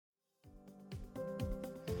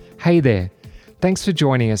Hey there, thanks for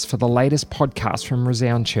joining us for the latest podcast from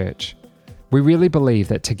Resound Church. We really believe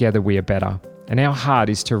that together we are better, and our heart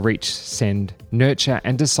is to reach, send, nurture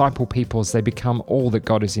and disciple people as they become all that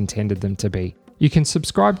God has intended them to be. You can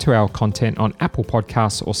subscribe to our content on Apple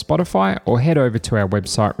Podcasts or Spotify, or head over to our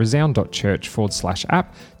website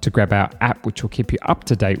resound.church/app to grab our app, which will keep you up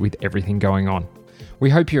to date with everything going on.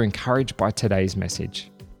 We hope you're encouraged by today's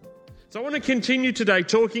message. So I want to continue today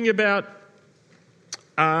talking about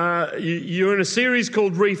you're in a series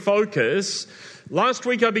called Refocus. Last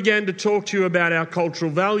week I began to talk to you about our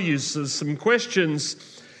cultural values. There's some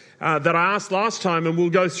questions that I asked last time, and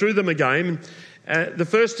we'll go through them again. The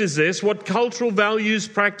first is this: what cultural values,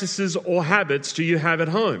 practices or habits do you have at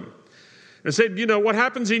home? I said, what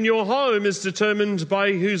happens in your home is determined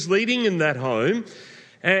by who's leading in that home.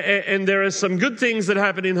 And there are some good things that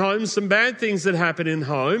happen in home, some bad things that happen in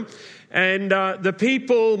home. And the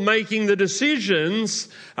people making the decisions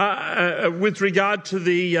with regard to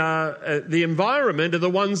the environment are the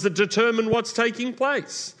ones that determine what's taking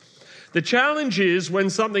place. The challenge is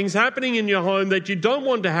when something's happening in your home that you don't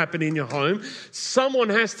want to happen in your home, someone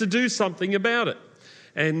has to do something about it.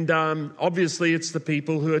 And obviously it's the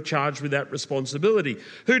people who are charged with that responsibility.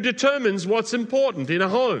 Who determines what's important in a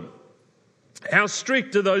home? How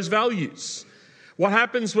strict are those values? What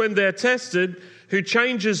happens when they're tested? Who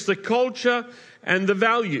changes the culture and the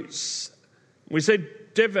values? We said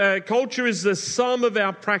culture is the sum of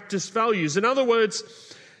our practiced values. In other words,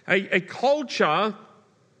 a culture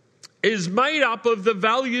is made up of the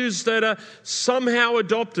values that are somehow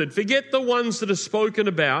adopted. Forget the ones that are spoken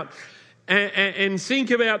about and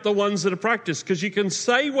think about the ones that are practiced. Because you can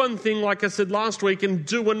say one thing, like I said last week, and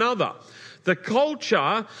do another. The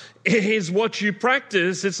culture is what you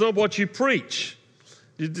practice, it's not what you preach.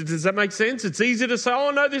 Does that make sense? It's easy to say, oh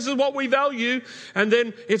no, this is what we value, and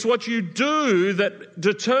then it's what you do that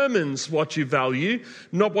determines what you value,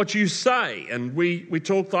 not what you say. And we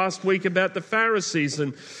talked last week about the Pharisees,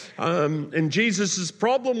 and Jesus'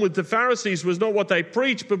 problem with the Pharisees was not what they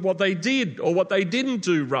preached, but what they did, or what they didn't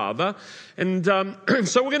do rather. And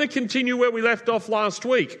so we're going to continue where we left off last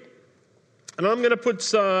week. And I'm going to put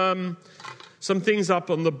some things up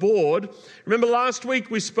on the board. Remember last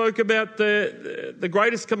week we spoke about the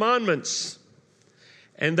greatest commandments.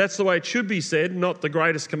 And that's the way it should be said, not the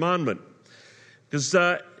greatest commandment. Because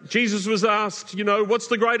Jesus was asked, what's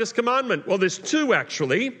the greatest commandment? Well, there's two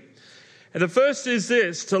actually. And the first is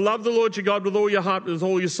this: to love the Lord your God with all your heart, with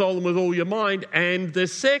all your soul and with all your mind. And the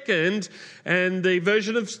second, and the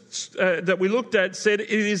version of that we looked at said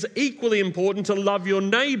it is equally important to love your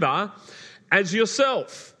neighbour as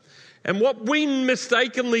yourself. And what we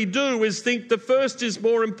mistakenly do is think the first is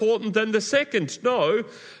more important than the second. No,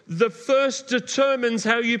 the first determines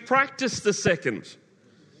how you practice the second.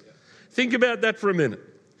 Think about that for a minute.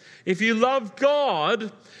 If you love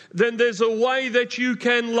God, then there's a way that you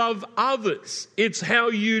can love others. It's how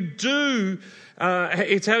you do,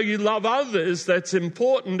 it's how you love others that's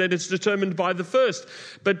important, and it's determined by the first.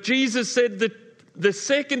 But Jesus said that the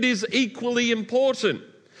second is equally important.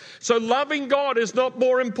 So loving God is not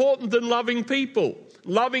more important than loving people.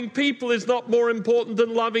 Loving people is not more important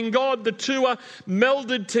than loving God. The two are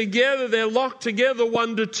melded together. They're locked together.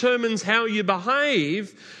 One determines how you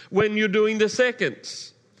behave when you're doing the second.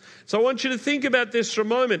 So I want you to think about this for a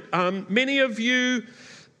moment. Many of you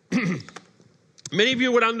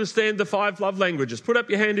would understand the 5 love languages. Put up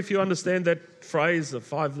your hand if you understand that phrase, the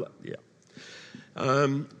 5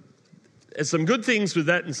 There's some good things with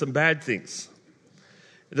that and some bad things.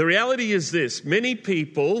 The reality is this: many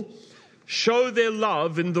people show their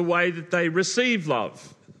love in the way that they receive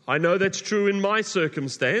love. I know that's true in my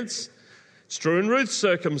circumstance. It's true in Ruth's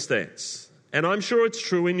circumstance. And I'm sure it's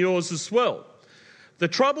true in yours as well. The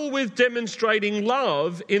trouble with demonstrating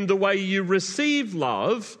love in the way you receive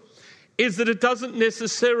love is that it doesn't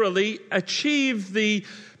necessarily achieve the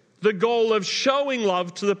goal of showing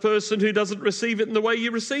love to the person who doesn't receive it in the way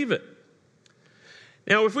you receive it.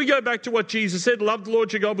 Now, if we go back to what Jesus said, love the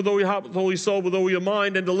Lord your God with all your heart, with all your soul, with all your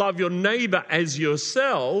mind, and to love your neighbour as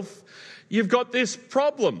yourself, you've got this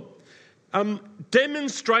problem.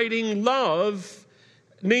 Demonstrating love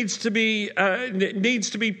needs to be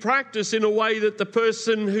practiced in a way that the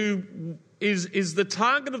person who is the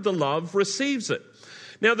target of the love receives it.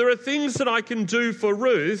 Now, there are things that I can do for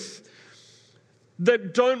Ruth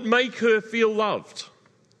that don't make her feel loved.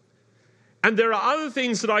 And there are other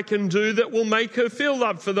things that I can do that will make her feel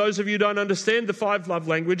loved. For those of you who don't understand the 5 love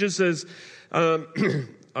languages, there's,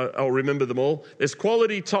 I'll remember them all. There's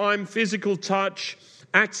quality time, physical touch,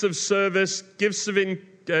 acts of service, gifts, and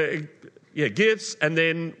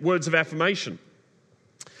then words of affirmation.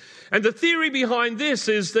 And the theory behind this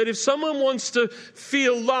is that if someone wants to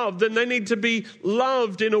feel loved, then they need to be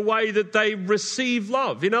loved in a way that they receive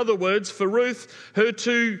love. In other words, for Ruth, her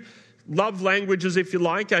two love languages, if you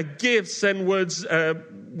like, are gifts and words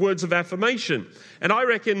of affirmation. And I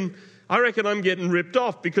reckon I'm getting ripped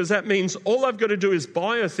off, because that means all I've got to do is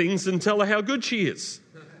buy her things and tell her how good she is.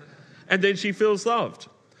 And then she feels loved.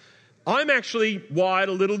 I'm actually wired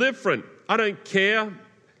a little different. I don't care.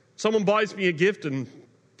 Someone buys me a gift, and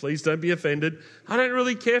please don't be offended, I don't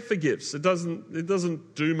really care for gifts. It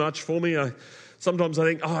doesn't do much for me. Sometimes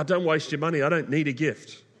I think, don't waste your money. I don't need a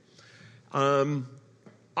gift. I'm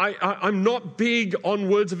not big on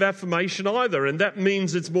words of affirmation either, and that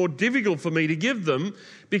means it's more difficult for me to give them,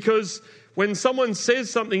 because when someone says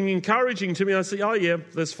something encouraging to me, I say, oh yeah,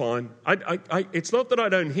 that's fine. It's not that I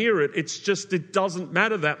don't hear it, it's just it doesn't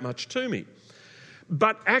matter that much to me.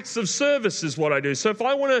 But acts of service is what I do. So if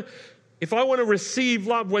I want to receive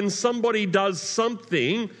love when somebody does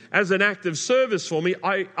something as an act of service for me,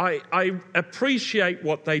 I appreciate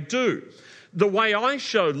what they do. The way I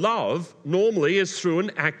show love normally is through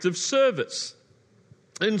an act of service.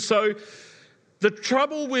 And so the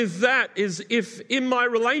trouble with that is, if in my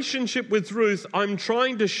relationship with Ruth I'm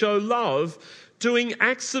trying to show love, doing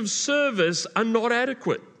acts of service are not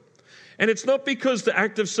adequate. And it's not because the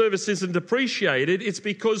act of service isn't appreciated, it's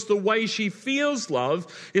because the way she feels love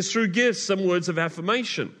is through gifts and words of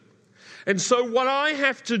affirmation. And so what I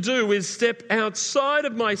have to do is step outside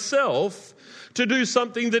of myself to do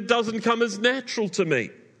something that doesn't come as natural to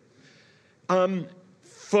me,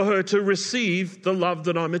 for her to receive the love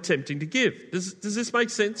that I'm attempting to give. Does this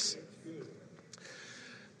make sense?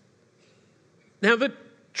 Now, the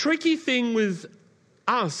tricky thing with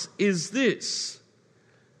us is this.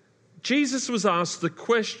 Jesus was asked the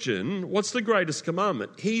question, what's the greatest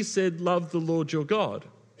commandment? He said, love the Lord your God.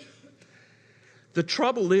 The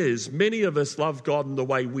trouble is, many of us love God in the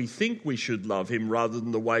way we think we should love him, rather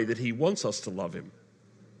than the way that he wants us to love him.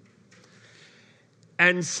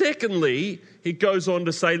 And secondly, he goes on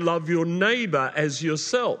to say, love your neighbour as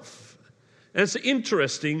yourself. And it's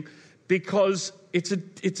interesting, because it's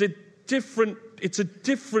a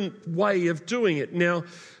different way of doing it. Now,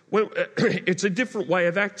 it's a different way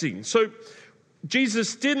of acting. So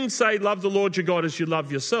Jesus didn't say, love the Lord your God as you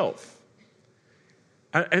love yourself.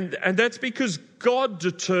 And that's because God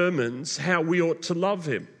determines how we ought to love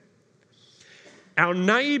him. Our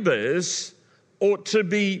neighbours ought to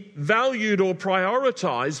be valued or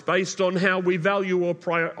prioritised based on how we value or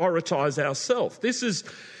prioritise ourselves. This is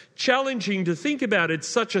challenging to think about. It's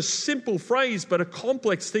such a simple phrase, but a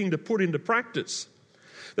complex thing to put into practice.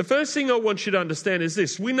 The first thing I want you to understand is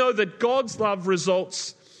this. We know that God's love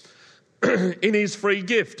results in his free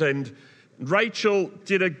gift. And Rachel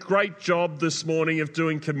did a great job this morning of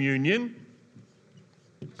doing communion.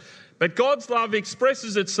 But God's love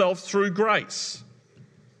expresses itself through grace.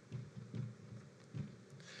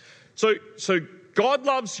 So God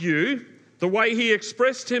loves you. The way he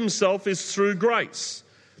expressed himself is through grace.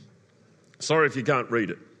 Sorry if you can't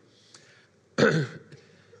read it.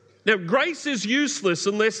 Now, grace is useless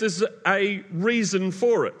unless there's a reason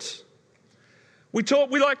for it. We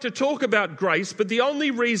like to talk about grace, but the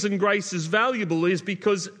only reason grace is valuable is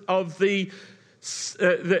because of the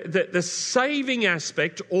saving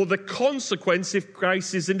aspect or the consequence if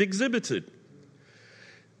grace isn't exhibited.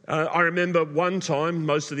 I remember one time,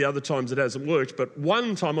 most of the other times it hasn't worked, but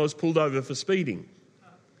one time I was pulled over for speeding.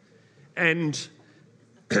 And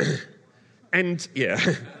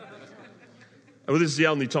yeah... Well, this is the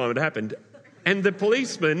only time it happened. And the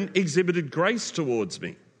policeman exhibited grace towards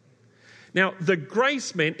me. Now, the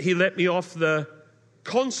grace meant he let me off the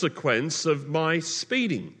consequence of my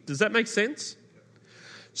speeding. Does that make sense?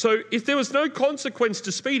 So if there was no consequence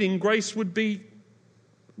to speeding, grace would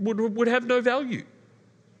have no value.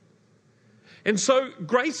 And so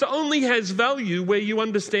grace only has value where you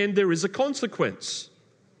understand there is a consequence.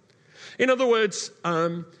 In other words,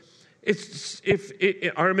 I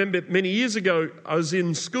remember many years ago, I was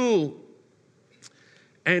in school,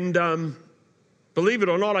 and believe it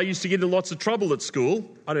or not, I used to get in lots of trouble at school.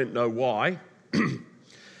 I don't know why.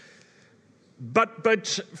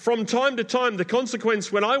 But from time to time, the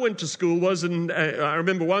consequence when I went to school was, and I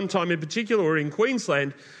remember one time in particular in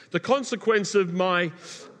Queensland, the consequence of my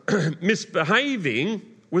misbehaving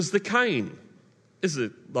was the cane. This is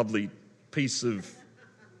a lovely piece of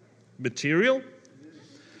material.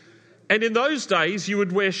 And in those days, you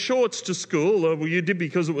would wear shorts to school, or you did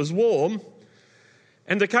because it was warm.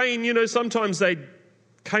 And the cane, sometimes they'd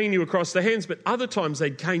cane you across the hands, but other times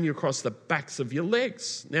they'd cane you across the backs of your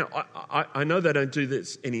legs. Now, I know they don't do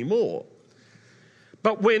this anymore.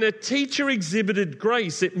 But when a teacher exhibited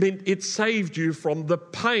grace, it meant it saved you from the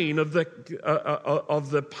pain of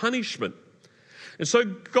the punishment. And so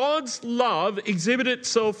God's love exhibits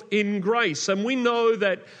itself in grace. And we know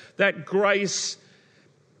that grace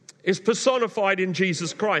is personified in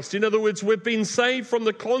Jesus Christ. In other words, we've been saved from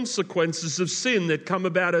the consequences of sin that come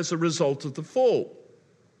about as a result of the fall.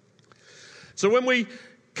 So when we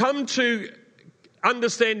come to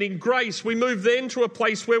understanding grace, we move then to a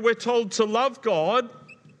place where we're told to love God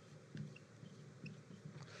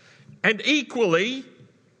and equally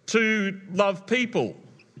to love people.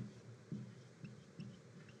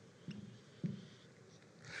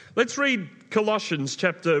 Let's read Colossians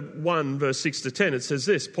chapter 1, verse 6 to 10. It says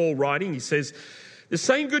this, Paul writing, he says, "The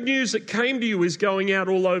same good news that came to you is going out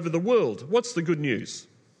all over the world." What's the good news?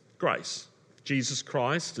 Grace. Jesus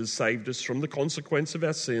Christ has saved us from the consequence of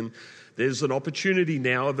our sin. There's an opportunity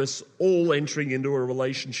now of us all entering into a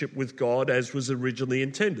relationship with God as was originally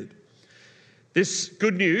intended. This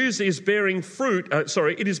good news is bearing fruit,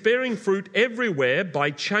 it is bearing fruit everywhere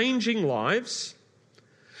by changing lives,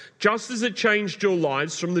 just as it changed your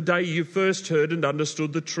lives from the day you first heard and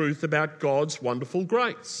understood the truth about God's wonderful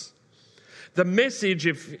grace. The message,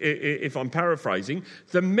 if I'm paraphrasing,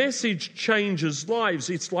 the message changes lives.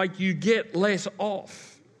 It's like you get let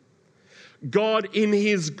off. God in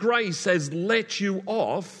his grace has let you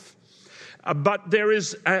off, but there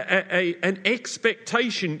is an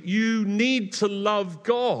expectation. You need to love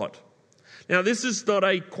God. Now, this is not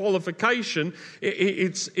a qualification,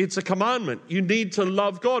 it's a commandment. You need to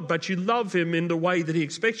love God, but you love him in the way that he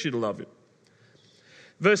expects you to love him.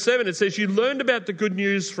 Verse 7, it says, "You learned about the good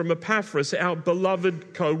news from Epaphras, our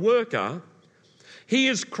beloved co-worker. He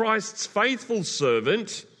is Christ's faithful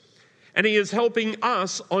servant, and he is helping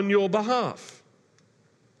us on your behalf.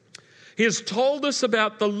 He has told us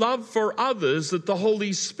about the love for others that the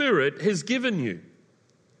Holy Spirit has given you."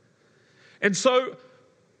 And so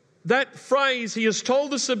that phrase, he has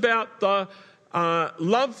told us about the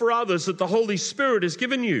love for others that the Holy Spirit has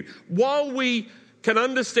given you. While we can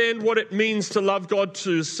understand what it means to love God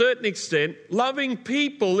to a certain extent, loving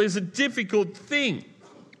people is a difficult thing.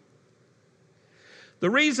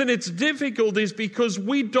 The reason it's difficult is because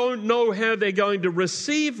we don't know how they're going to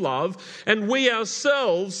receive love, and we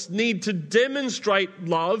ourselves need to demonstrate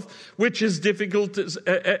love, which is difficult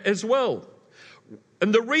as well.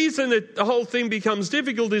 And the reason that the whole thing becomes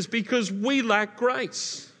difficult is because we lack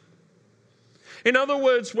grace. In other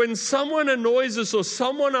words, when someone annoys us or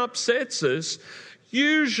someone upsets us,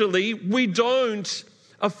 usually we don't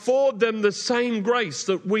afford them the same grace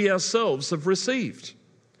that we ourselves have received.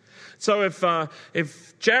 So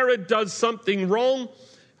if Jared does something wrong,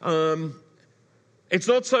 it's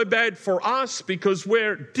not so bad for us because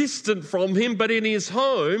we're distant from him, but in his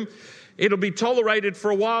home, it'll be tolerated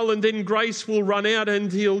for a while and then grace will run out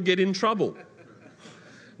and he'll get in trouble.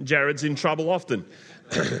 Jared's in trouble often.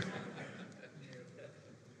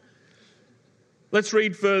 Let's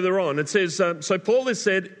read further on. It says, so Paul has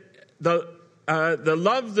said, the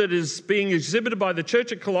love that is being exhibited by the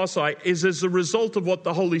church at Colossae is as a result of what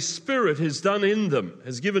the Holy Spirit has done in them,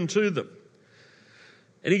 has given to them.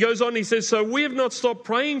 And he goes on, he says, "So we have not stopped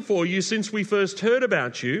praying for you since we first heard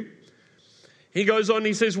about you." He goes on,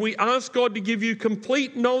 he says, "We ask God to give you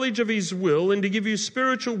complete knowledge of his will and to give you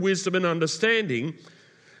spiritual wisdom and understanding.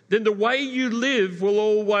 Then the way you live will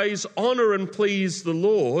always honor and please the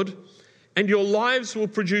Lord, and your lives will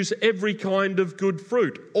produce every kind of good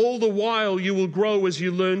fruit. All the while you will grow as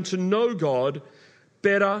you learn to know God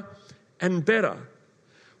better and better."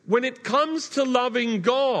 When it comes to loving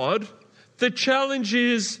God, the challenge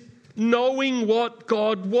is knowing what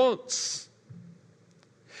God wants.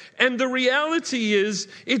 And the reality is,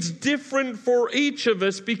 it's different for each of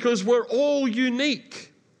us because we're all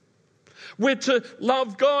unique. We're to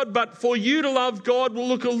love God, but for you to love God will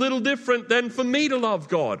look a little different than for me to love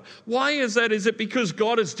God. Why is that? Is it because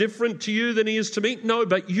God is different to you than he is to me? No,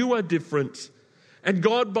 but you are different. And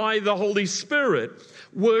God, by the Holy Spirit,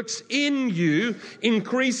 works in you,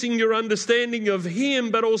 increasing your understanding of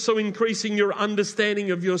him, but also increasing your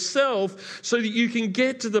understanding of yourself so that you can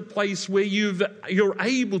get to the place where you're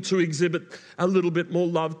able to exhibit a little bit more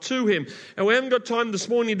love to him. And we haven't got time this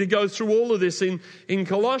morning to go through all of this in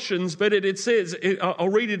Colossians, but it says, I'll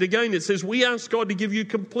read it again. It says, "We ask God to give you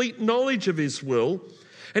complete knowledge of his will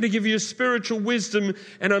and to give you spiritual wisdom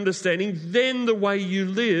and understanding. Then the way you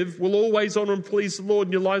live will always honor and please the Lord,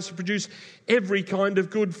 and your lives will produce every kind of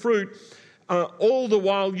good fruit. All the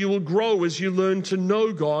while you will grow as you learn to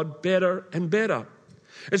know God better and better."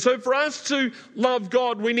 And so for us to love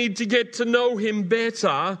God, we need to get to know him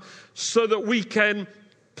better so that we can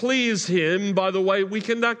please him by the way we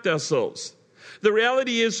conduct ourselves. The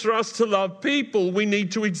reality is, for us to love people, we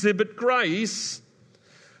need to exhibit grace,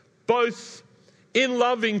 both in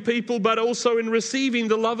loving people, but also in receiving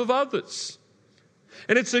the love of others.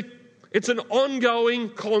 And it's an ongoing,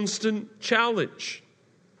 constant challenge.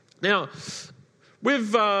 Now,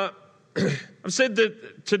 I've said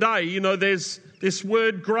that today, there's this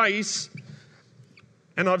word grace,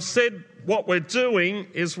 and I've said what we're doing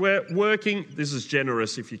is we're working. This is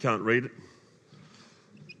generous if you can't read it.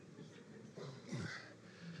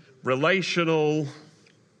 Relational.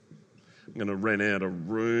 I'm going to rent out a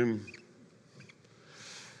room.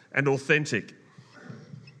 And authentic.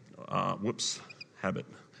 Habit.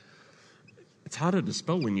 It's harder to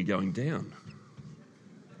spell when you're going down.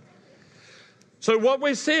 So what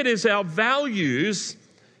we've said is our values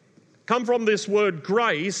come from this word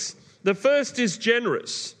grace. The first is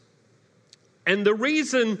generous. And the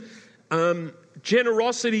reason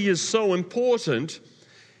generosity is so important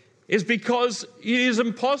is because it is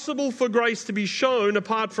impossible for grace to be shown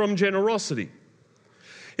apart from generosity.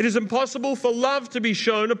 It is impossible for love to be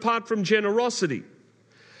shown apart from generosity.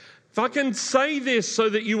 If I can say this so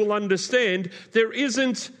that you will understand, there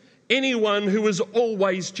isn't anyone who is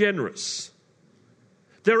always generous.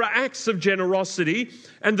 There are acts of generosity,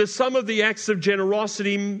 and the sum of the acts of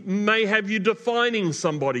generosity may have you defining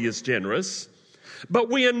somebody as generous, but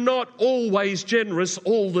we are not always generous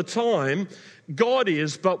all the time. God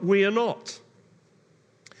is, but we are not.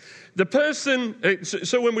 The person,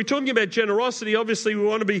 so when we're talking about generosity, obviously we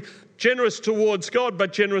want to be generous towards God,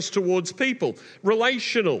 but generous towards people.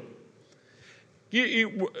 Relational.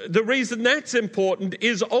 The reason that's important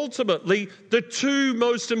is ultimately the two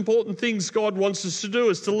most important things God wants us to do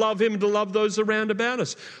is to love Him and to love those around about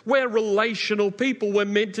us. We're relational people. We're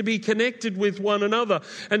meant to be connected with one another.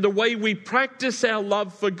 And the way we practice our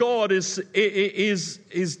love for God is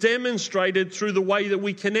demonstrated through the way that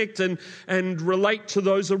we connect and relate to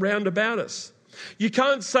those around about us. You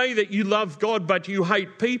can't say that you love God but you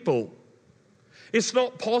hate people. It's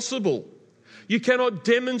not possible. You cannot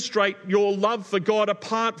demonstrate your love for God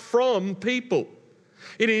apart from people.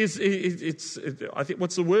 It's I think,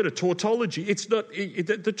 what's the word? A tautology. It's not,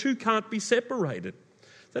 the two can't be separated.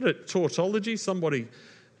 Is that a tautology? Somebody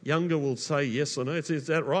younger will say yes or no. Is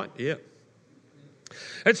that right? Yeah.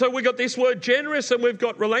 And so we've got this word generous and we've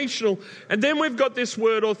got relational, and then we've got this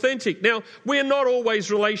word authentic. Now, we're not always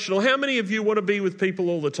relational. How many of you want to be with people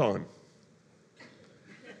all the time?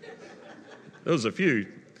 There was a few.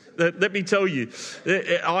 Let me tell you,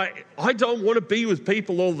 I don't want to be with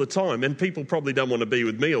people all the time, and people probably don't want to be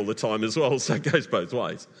with me all the time as well, so it goes both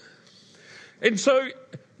ways. And so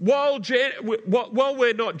while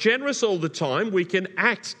we're not generous all the time, we can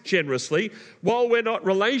act generously. While we're not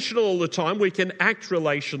relational all the time, we can act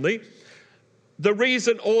relationally. The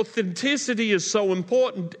reason authenticity is so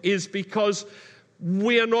important is because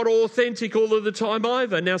we are not authentic all of the time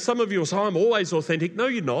either. Now, some of you will say, I'm always authentic. No,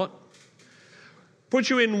 you're not. Put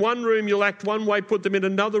you in one room, you'll act one way. Put them in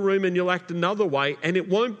another room and you'll act another way. And it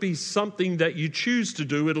won't be something that you choose to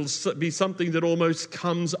do. It'll be something that almost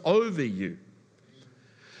comes over you.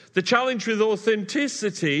 The challenge with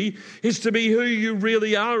authenticity is to be who you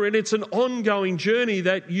really are. And it's an ongoing journey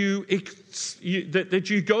that you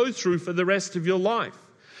go through for the rest of your life.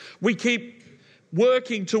 We keep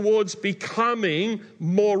working towards becoming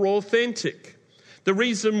more authentic. The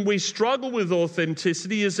reason we struggle with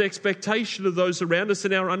authenticity is expectation of those around us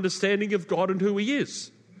and our understanding of God and who He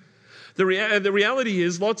is. The reality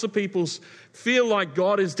is lots of people feel like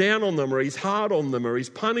God is down on them or He's hard on them or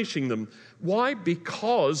He's punishing them. Why?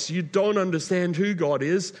 Because you don't understand who God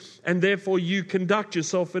is and therefore you conduct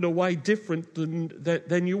yourself in a way different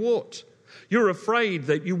than you ought. You're afraid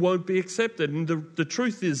that you won't be accepted, and the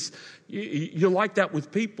truth is you're like that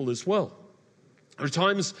with people as well. There are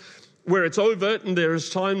times where it's overt and there's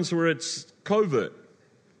times where it's covert.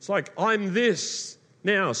 It's like, I'm this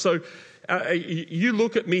now. So you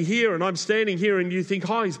look at me here and I'm standing here and you think,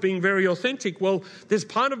 he's being very authentic. Well, there's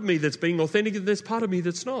part of me that's being authentic and there's part of me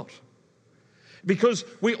that's not. Because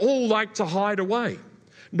we all like to hide away.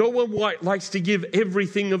 No one likes to give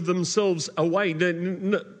everything of themselves away.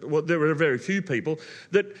 Well, there are very few people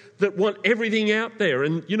that want everything out there.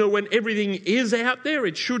 And, when everything is out there,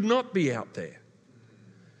 it should not be out there.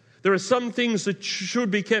 There are some things that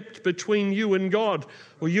should be kept between you and God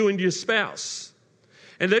or you and your spouse.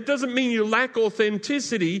 And that doesn't mean you lack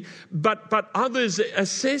authenticity, but others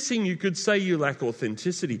assessing you could say you lack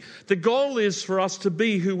authenticity. The goal is for us to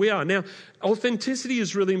be who we are. Now, authenticity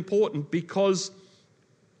is really important because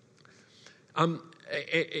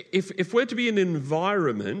if we're to be in an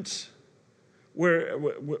environment where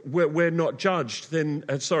we're not judged, then,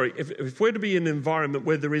 if we're to be in an environment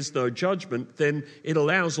where there is no judgment, then it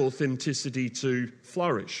allows authenticity to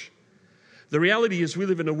flourish. The reality is we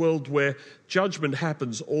live in a world where judgment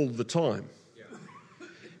happens all the time.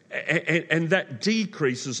 And that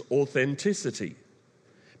decreases authenticity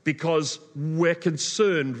because we're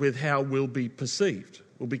concerned with how we'll be perceived.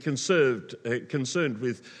 We'll be concerned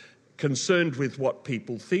with what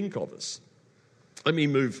people think of us. Let me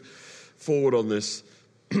move forward on this.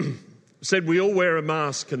 Said we all wear a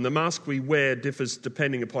mask, and the mask we wear differs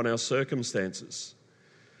depending upon our circumstances.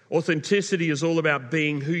 Authenticity is all about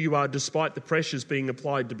being who you are despite the pressures being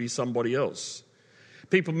applied to be somebody else.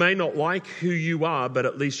 People may not like who you are, but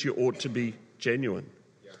at least you ought to be genuine.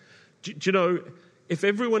 Yeah. Do you know, if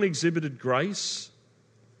everyone exhibited grace,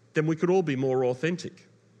 then we could all be more authentic.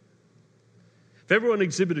 If everyone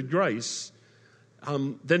exhibited grace,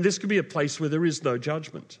 then this could be a place where there is no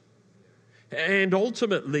judgment. And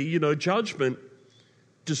ultimately, you know, judgment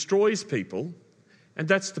destroys people, and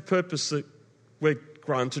that's the purpose that we're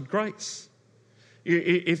granted grace.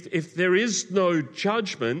 If there is no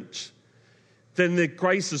judgment, then the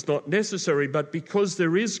grace is not necessary, but because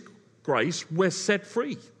there is grace, we're set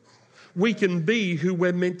free. We can be who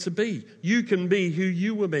we're meant to be. You can be who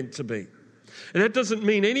you were meant to be. And that doesn't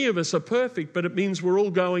mean any of us are perfect, but it means we're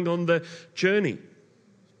all going on the journey.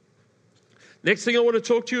 Next thing I want to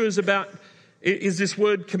talk to you is this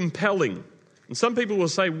word compelling. And some people will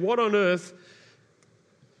say, what on earth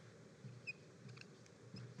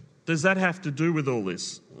does that have to do with all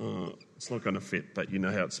this? Oh, it's not going to fit, but you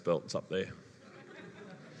know how it's spelled. It's up there.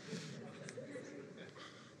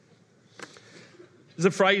 There's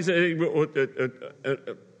a phrase,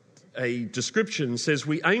 a description says,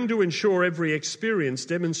 we aim to ensure every experience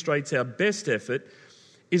demonstrates our best effort,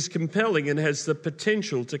 is compelling and has the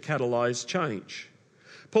potential to catalyse change.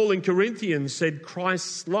 Paul in Corinthians said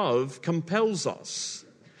Christ's love compels us.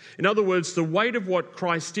 In other words, the weight of what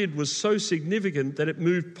Christ did was so significant that it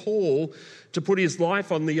moved Paul to put his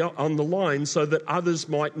life on the line so that others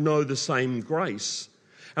might know the same grace.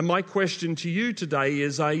 And my question to you today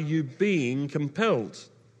is, are you being compelled?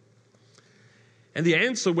 And the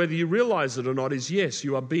answer, whether you realise it or not, is yes,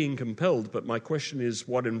 you are being compelled. But my question is,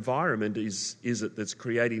 what environment is it that's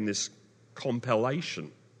creating this compellation,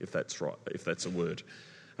 if that's right, if that's a word?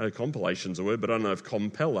 I know compilation's a word, but I don't know if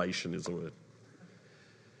compellation is a word.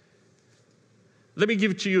 Let me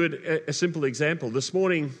give to you a simple example. This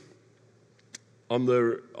morning on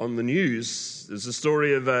the news, there's a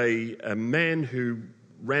story of a man who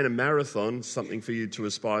ran a marathon, something for you to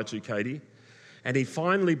aspire to, Katie, and he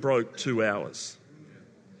finally broke 2 hours.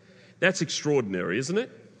 That's extraordinary, isn't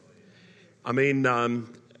it? I mean,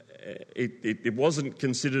 it wasn't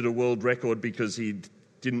considered a world record because he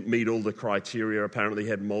didn't meet all the criteria. Apparently, he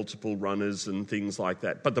had multiple runners and things like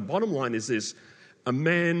that. But the bottom line is this: a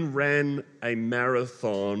man ran a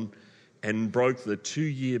marathon and broke the 2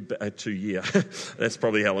 year. That's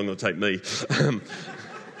probably how long it'll take me.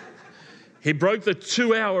 He broke the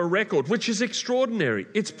 2 hour record, which is extraordinary.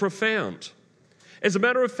 It's profound. As a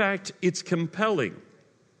matter of fact, it's compelling.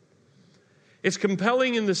 It's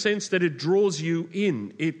compelling in the sense that it draws you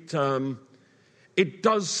in. It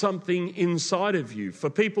does something inside of you. For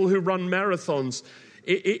people who run marathons,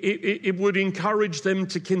 it would encourage them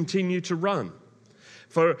to continue to run.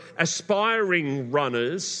 For aspiring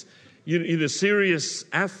runners, serious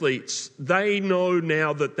athletes, they know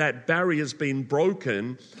now that barrier's been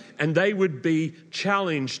broken, and they would be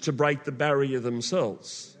challenged to break the barrier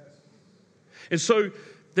themselves. And so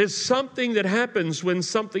there's something that happens when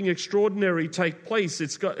something extraordinary takes place.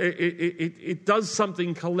 It does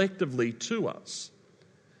something collectively to us.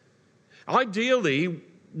 Ideally,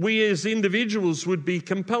 we as individuals would be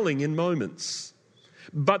compelling in moments,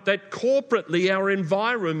 but that corporately our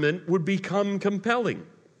environment would become compelling.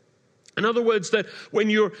 In other words, that when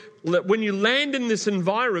you land in this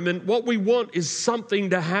environment, what we want is something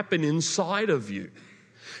to happen inside of you.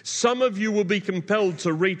 Some of you will be compelled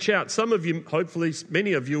to reach out. Some of you, hopefully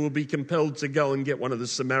many of you, will be compelled to go and get one of the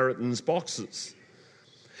Samaritan's boxes.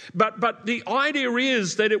 But the idea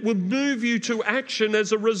is that it will move you to action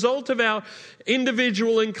as a result of our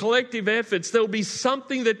individual and collective efforts. There'll be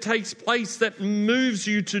something that takes place that moves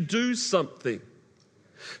you to do something.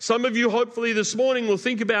 Some of you, hopefully this morning, will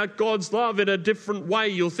think about God's love in a different way.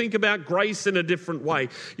 You'll think about grace in a different way.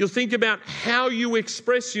 You'll think about how you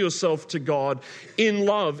express yourself to God in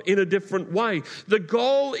love in a different way. The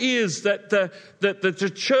goal is that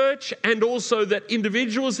the church and also that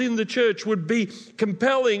individuals in the church would be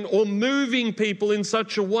compelling or moving people in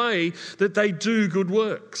such a way that they do good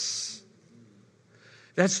works.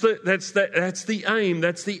 That's the aim,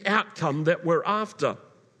 that's the outcome that we're after.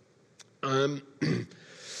 Our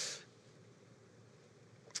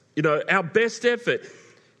best effort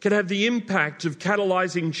can have the impact of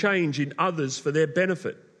catalysing change in others for their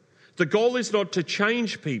benefit. The goal is not to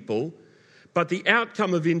change people, but the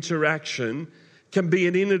outcome of interaction can be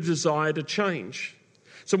an inner desire to change.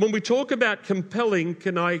 So when we talk about compelling,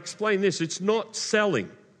 can I explain this? It's not selling.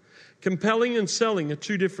 Compelling and selling are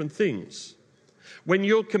two different things. When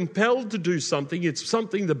you're compelled to do something, it's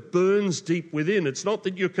something that burns deep within. It's not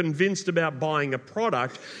that you're convinced about buying a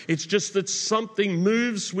product. It's just that something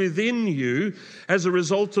moves within you as a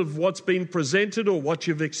result of what's been presented or what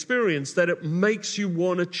you've experienced, that it makes you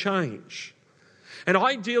want to change. And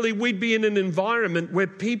ideally, we'd be in an environment where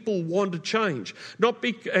people want to change, not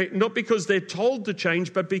because they're told to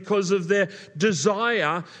change, but because of their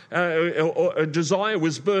desire. A desire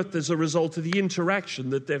was birthed as a result of the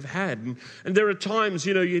interaction that they've had. And there are times,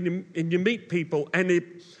 you meet people, and it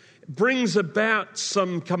brings about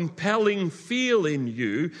some compelling feel in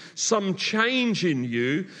you, some change in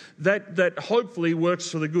you that hopefully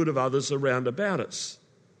works for the good of others around about us.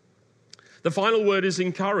 The final word is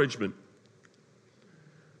encouragement.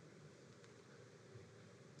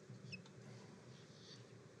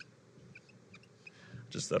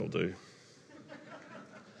 Just that'll do.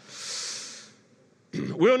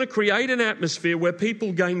 We want to create an atmosphere where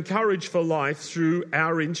people gain courage for life through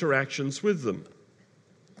our interactions with them.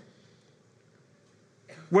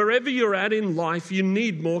 Wherever you're at in life, you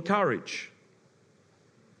need more courage.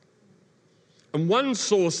 And one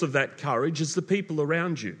source of that courage is the people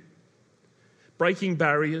around you. Breaking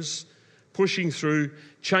barriers, pushing through,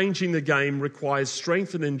 changing the game requires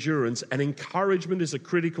strength and endurance, and encouragement is a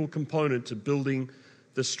critical component to building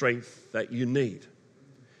the strength that you need.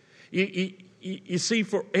 You see,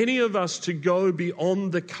 for any of us to go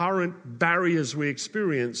beyond the current barriers we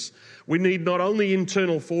experience, we need not only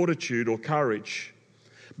internal fortitude or courage,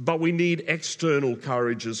 but we need external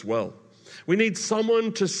courage as well. We need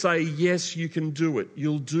someone to say, yes, you can do it.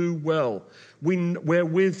 You'll do well. We're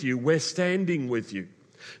with you. We're standing with you.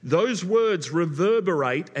 Those words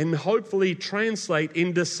reverberate and hopefully translate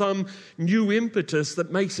into some new impetus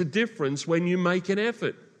that makes a difference when you make an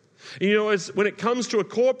effort. When it comes to a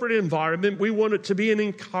corporate environment, we want it to be an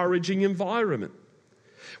encouraging environment.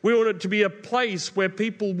 We want it to be a place where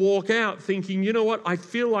people walk out thinking, you know what, I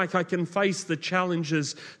feel like I can face the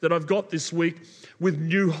challenges that I've got this week with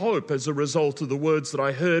new hope as a result of the words that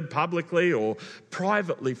I heard publicly or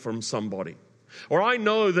privately from somebody. Or I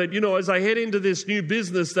know that, as I head into this new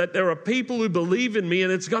business, that there are people who believe in me and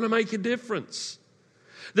it's going to make a difference.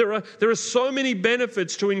 There are so many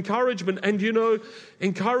benefits to encouragement, and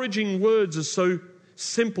encouraging words are so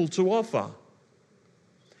simple to offer.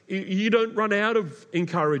 You don't run out of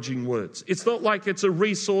encouraging words. It's not like it's a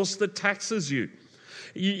resource that taxes you.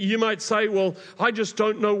 You might say, well, I just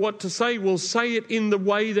don't know what to say. Well, say it in the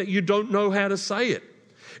way that you don't know how to say it.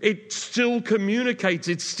 It still communicates.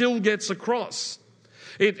 It still gets across.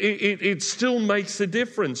 It still makes a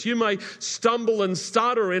difference. You may stumble and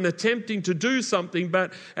stutter in attempting to do something,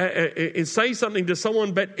 but say something to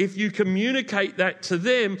someone. But if you communicate that to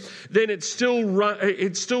them, then it still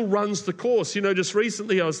runs the course. Just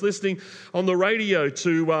recently I was listening on the radio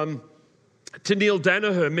to Neil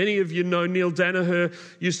Danaher. Many of you know Neil Danaher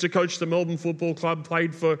used to coach the Melbourne Football Club,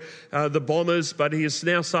 played for the Bombers, but he is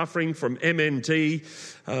now suffering from MND,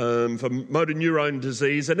 from motor neurone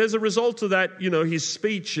disease. And as a result of that, his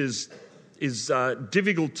speech is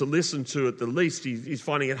difficult to listen to at the least. He's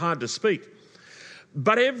finding it hard to speak.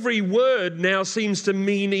 But every word now seems to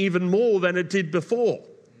mean even more than it did before.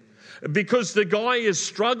 Because the guy is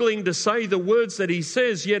struggling to say the words that he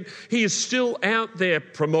says, yet he is still out there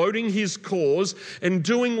promoting his cause and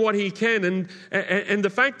doing what he can. And the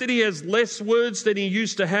fact that he has less words than he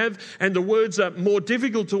used to have and the words are more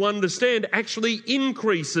difficult to understand actually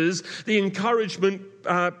increases the encouragement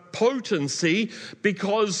potency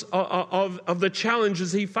because of the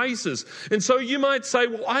challenges he faces. And so you might say,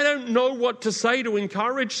 well, I don't know what to say to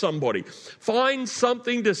encourage somebody. Find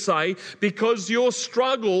something to say, because your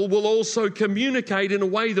struggle will also communicate in a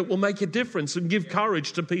way that will make a difference and give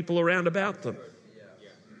courage to people around about them.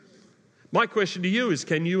 My question to you is,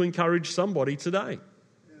 can you encourage somebody today?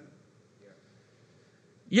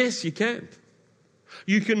 Yes, you can.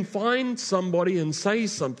 You can find somebody and say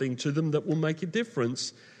something to them that will make a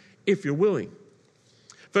difference if you're willing.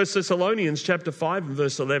 1 Thessalonians chapter 5 and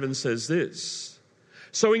verse 11 says this: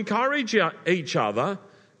 so encourage each other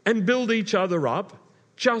and build each other up,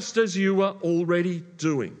 just as you are already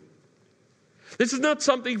doing. This is not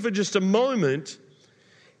something for just a moment.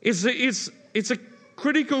 It's a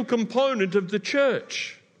critical component of the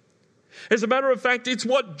church. As a matter of fact, it's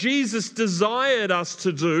what Jesus desired us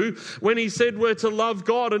to do when he said we're to love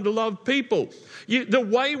God and to love people. The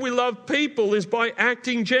way we love people is by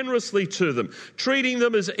acting generously to them, treating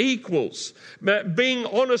them as equals, being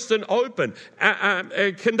honest and open,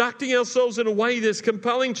 conducting ourselves in a way that's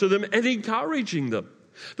compelling to them and encouraging them.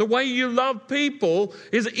 The way you love people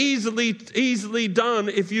is easily done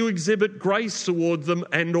if you exhibit grace toward them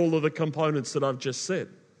and all of the components that I've just said.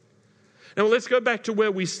 Now, let's go back to where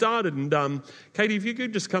we started. And Katie, if you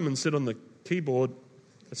could just come and sit on the keyboard.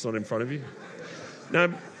 That's not in front of you.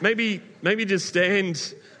 No, maybe just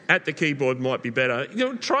stand at the keyboard might be better.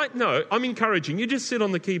 No, I'm encouraging you. Just sit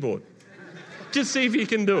on the keyboard. Just see if you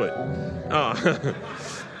can do it. Oh.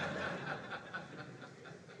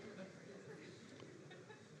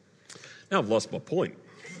 Now I've lost my point.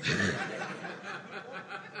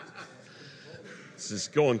 This has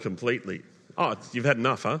gone completely. Oh, you've had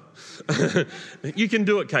enough, huh? You can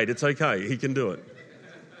do it, Kate. It's okay. He can do it.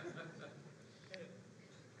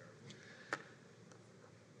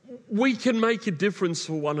 We can make a difference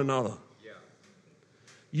for one another.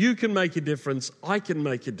 You can make a difference. I can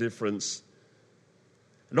make a difference.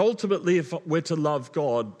 And ultimately, if we're to love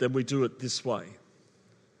God, then we do it this way.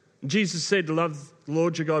 Jesus said to love the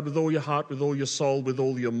Lord your God with all your heart, with all your soul, with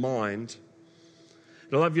all your mind.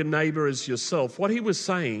 To love your neighbour as yourself. What he was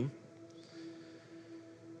saying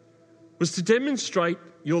was to demonstrate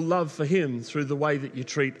your love for him through the way that you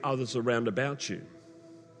treat others around about you.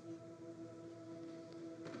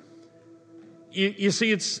 You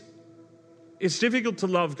see, it's difficult to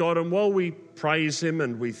love God, and while we praise him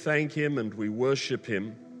and we thank him and we worship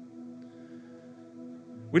him,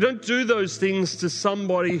 we don't do those things to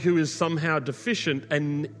somebody who is somehow deficient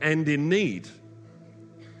and in need.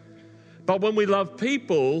 But when we love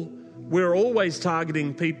people, we're always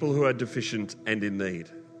targeting people who are deficient and in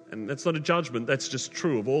need. And that's not a judgment, that's just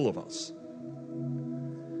true of all of us.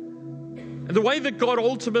 And the way that God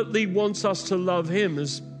ultimately wants us to love him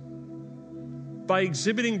is by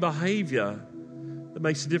exhibiting behaviour that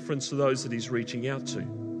makes a difference to those that he's reaching out to.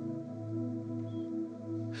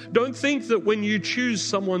 Don't think that when you choose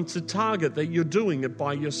someone to target that you're doing it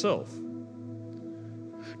by yourself.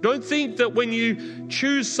 Don't think that when you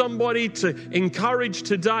choose somebody to encourage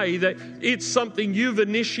today that it's something you've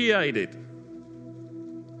initiated.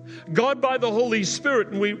 God by the Holy Spirit,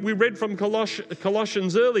 and we read from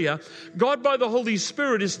Colossians earlier, God by the Holy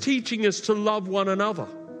Spirit is teaching us to love one another.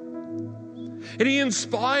 And he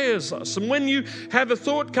inspires us. And when you have a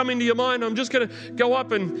thought come into your mind, I'm just going to go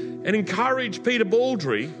up and encourage Peter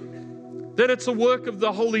Baldry, that it's a work of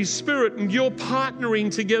the Holy Spirit and you're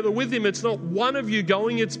partnering together with him. It's not one of you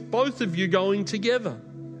going, it's both of you going together.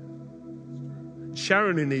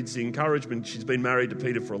 Sharon, who needs the encouragement, she's been married to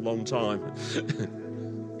Peter for a long time.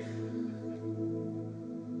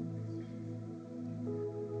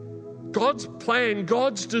 God's plan,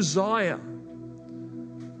 God's desire,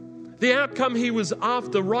 the outcome he was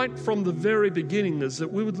after right from the very beginning is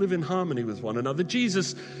that we would live in harmony with one another.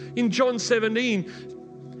 Jesus, in John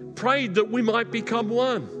 17, prayed that we might become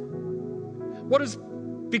one. What does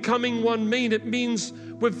becoming one mean? It means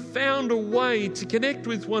we've found a way to connect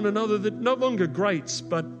with one another that no longer grates,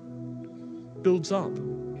 but builds up.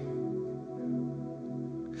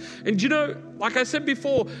 And like I said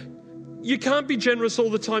before, you can't be generous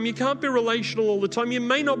all the time. You can't be relational all the time. You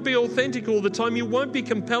may not be authentic all the time. You won't be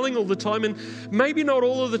compelling all the time. And maybe not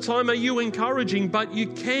all of the time are you encouraging, but you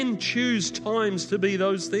can choose times to be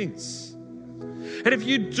those things. And if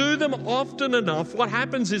you do them often enough, what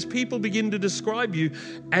happens is people begin to describe you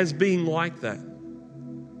as being like that.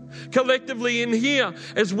 Collectively in here,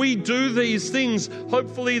 as we do these things,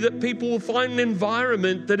 hopefully that people will find an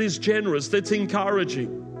environment that is generous, that's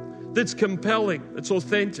encouraging, that's compelling, that's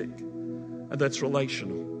authentic. And that's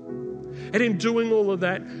relational. And in doing all of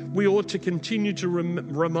that, we ought to continue to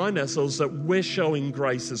remind ourselves that we're showing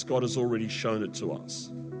grace as God has already shown it to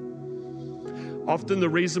us. Often the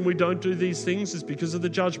reason we don't do these things is because of the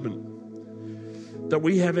judgment that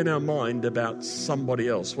we have in our mind about somebody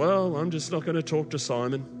else. Well, I'm just not going to talk to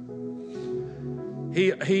Simon.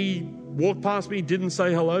 He walked past me, didn't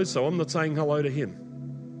say hello, so I'm not saying hello to him.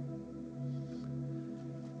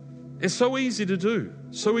 It's so easy to do,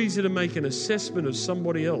 so easy to make an assessment of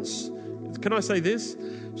somebody else. Can I say this?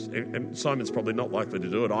 And Simon's probably not likely to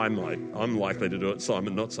do it. I'm likely to do it.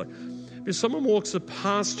 Simon not so. If someone walks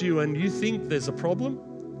past you and you think there's a problem,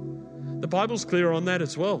 the Bible's clear on that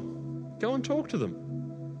as well. Go and talk to them.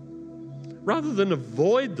 Rather than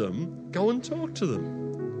avoid them, go and talk to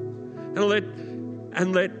them.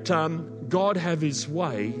 And let God have his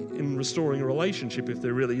way in restoring a relationship if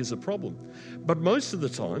there really is a problem. But most of the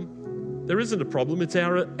time, there isn't a problem. It's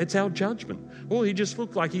our judgment. Well, he just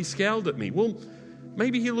looked like he scowled at me. Well,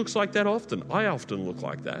 maybe he looks like that often. I often look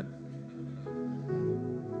like that.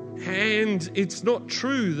 And it's not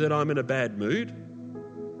true that I'm in a bad mood.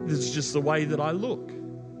 It's just the way that I look.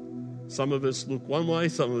 Some of us look one way,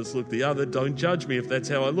 some of us look the other. Don't judge me if that's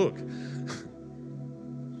how I look.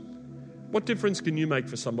 What difference can you make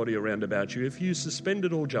for somebody around about you if you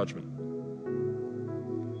suspended all judgment?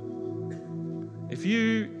 If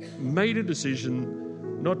you made a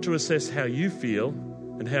decision not to assess how you feel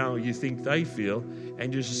and how you think they feel,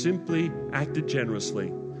 and just simply acted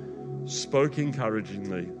generously, spoke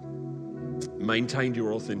encouragingly, maintained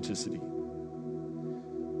your authenticity.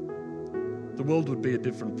 The world would be a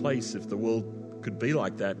different place if the world could be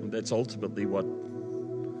like that, and that's ultimately what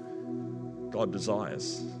God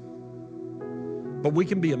desires. But we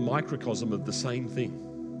can be a microcosm of the same thing.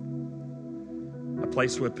 A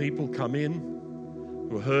place where people come in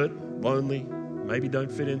who are hurt, lonely, maybe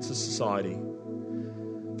don't fit into society.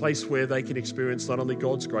 A place where they can experience not only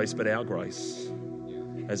God's grace, but our grace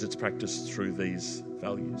as it's practiced through these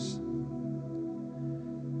values.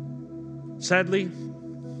 Sadly,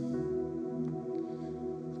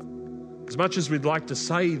 as much as we'd like to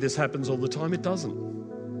say this happens all the time, it doesn't.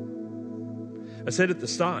 I said at the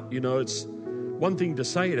start, it's one thing to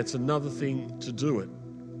say it, it's another thing to do it.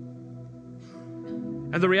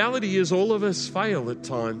 And the reality is all of us fail at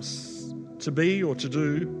times to be or to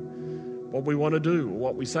do what we want to do or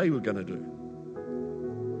what we say we're going to do.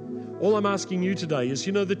 All I'm asking you today is,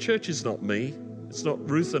 the church is not me. It's not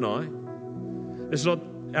Ruth and I. It's not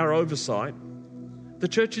our oversight. The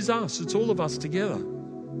church is us. It's all of us together.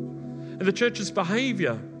 And the church's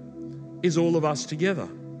behavior is all of us together,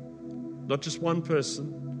 not just one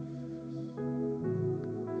person.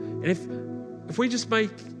 And if we just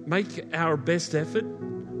make our best effort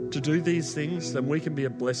to do these things, then we can be a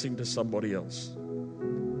blessing to somebody else.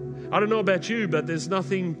 I don't know about you, but there's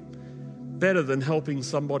nothing better than helping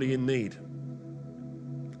somebody in need.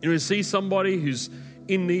 You see somebody who's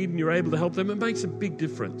in need and you're able to help them, it makes a big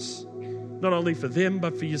difference. Not only for them,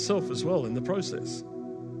 but for yourself as well in the process.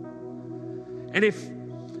 And if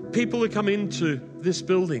people who come into this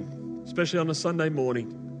building, especially on a Sunday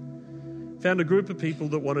morning, found a group of people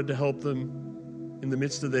that wanted to help them in the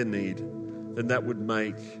midst of their need, then that would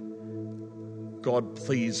make God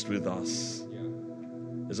pleased with us.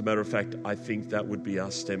 As a matter of fact, I think that would be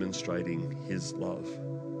us demonstrating his love.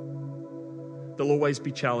 There'll always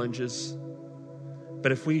be challenges,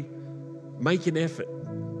 but if we make an effort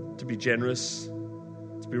to be generous,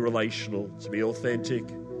 to be relational, to be authentic,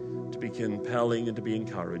 to be compelling and to be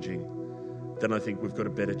encouraging, then I think we've got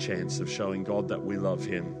a better chance of showing God that we love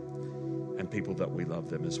him and people that we love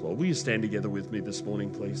them as well. Will you stand together with me this morning,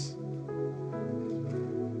 please?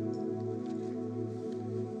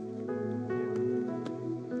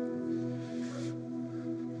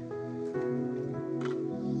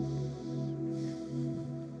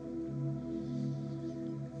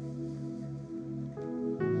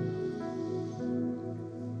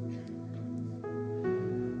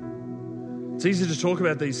 It's easy to talk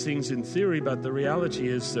about these things in theory, but the reality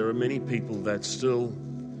is there are many people that still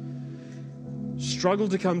struggle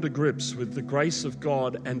to come to grips with the grace of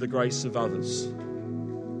God and the grace of others.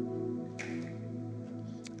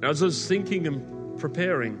 As I was thinking and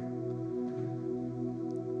preparing,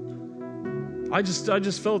 I just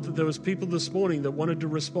felt that there was people this morning that wanted to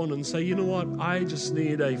respond and say, you know what, I just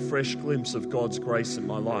need a fresh glimpse of God's grace in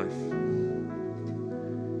my life.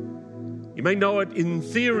 You may know it in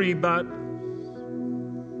theory, but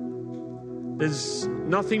there's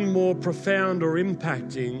nothing more profound or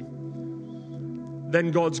impacting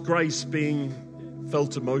than God's grace being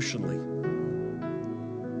felt emotionally.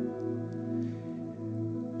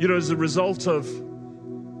 As a result of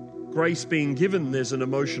grace being given, there's an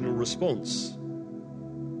emotional response.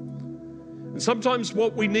 And sometimes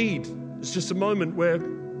what we need is just a moment where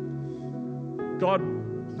God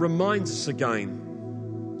reminds us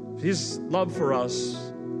again of his love for us,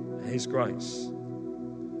 his grace.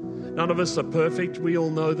 None of us are perfect. We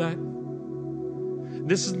all know that.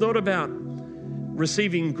 This is not about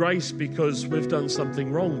receiving grace because we've done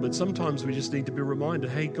something wrong, but sometimes we just need to be reminded,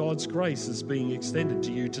 hey, God's grace is being extended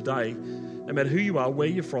to you today, no matter who you are, where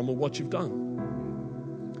you're from, or what you've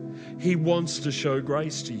done. He wants to show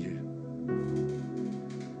grace to you.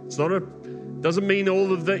 Doesn't mean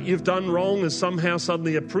all of that you've done wrong is somehow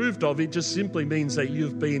suddenly approved of. It just simply means that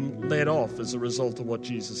you've been let off as a result of what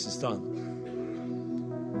Jesus has done.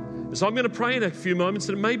 So I'm going to pray in a few moments,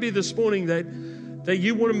 and it may be this morning that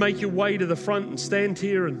you want to make your way to the front and stand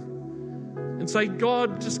here and and say,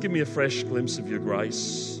 God, just give me a fresh glimpse of your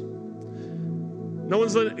grace. No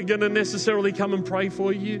one's going to necessarily come and pray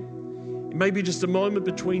for you. It may be just a moment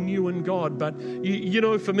between you and God, but you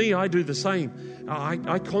know, for me, I do the same.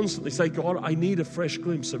 I constantly say, God, I need a fresh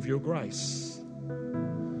glimpse of your grace.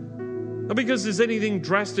 Not because there's anything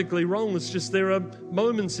drastically wrong, it's just there are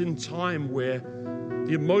moments in time where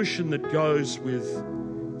the emotion that goes with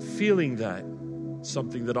feeling that,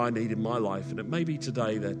 something that I need in my life, and it may be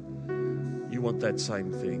today that you want that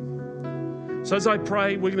same thing. So as I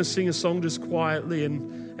pray, we're going to sing a song just quietly,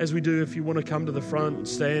 and as we do, if you want to come to the front and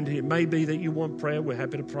stand here, it may be that you want prayer, we're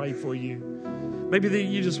happy to pray for you. Maybe that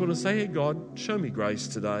you just want to say, hey God, show me grace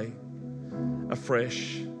today,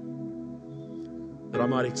 afresh, that I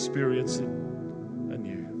might experience it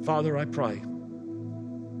anew. Father, I pray,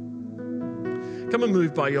 come and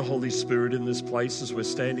move by your Holy Spirit in this place as we're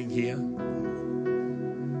standing here.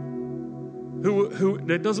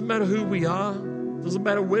 It doesn't matter who we are, it doesn't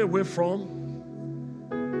matter where we're from,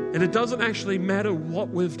 and it doesn't actually matter what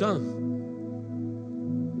we've done.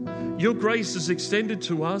 Your grace is extended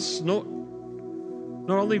to us not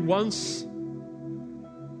only once,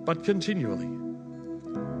 but continually.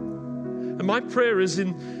 And my prayer is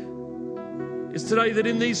today that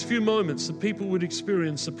in these few moments that people would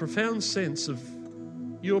experience a profound sense of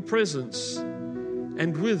your presence,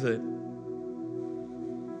 and with it,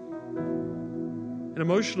 an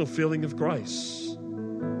emotional feeling of grace.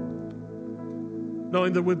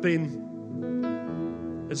 Knowing that we've been,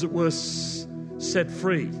 as it were, set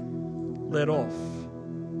free, let off.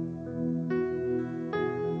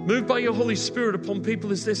 Move by your Holy Spirit upon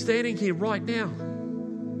people as they're standing here right now.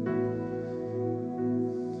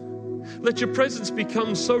 Let your presence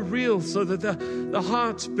become so real so that the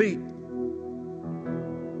hearts beat.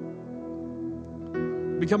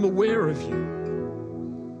 Become aware of you.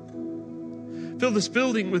 Fill this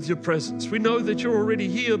building with your presence. We know that you're already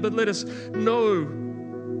here, but let us know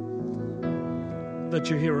that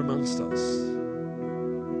you're here amongst us.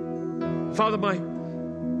 Father, my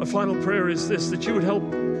final prayer is this, that you would help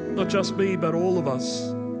not just me, but all of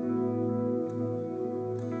us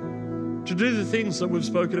to do the things that we've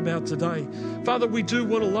spoken about today. Father, we do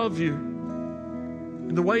want to love you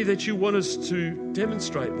in the way that you want us to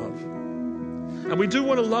demonstrate love. And we do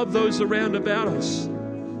want to love those around about us,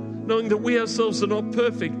 knowing that we ourselves are not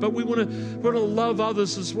perfect, but we want to love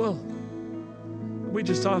others as well. And we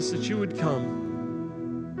just ask that you would come,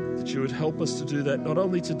 that you would help us to do that, not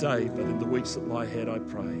only today, but in the weeks that lie ahead, I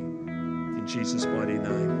pray. In Jesus' mighty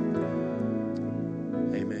name,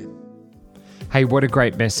 amen. Hey, what a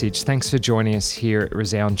great message. Thanks for joining us here at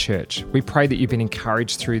Resound Church. We pray that you've been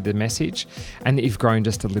encouraged through the message and that you've grown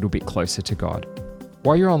just a little bit closer to God.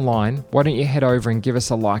 While you're online, why don't you head over and give us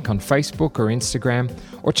a like on Facebook or Instagram,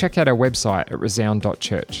 or check out our website at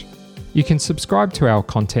resound.church. You can subscribe to our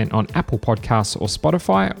content on Apple Podcasts or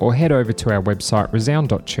Spotify, or head over to our website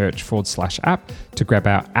resound.church/app to grab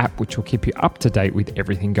our app, which will keep you up to date with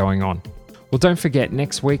everything going on. Well, don't forget,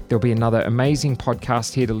 next week there'll be another amazing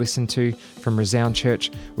podcast here to listen to from Resound Church.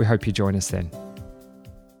 We hope you join us then.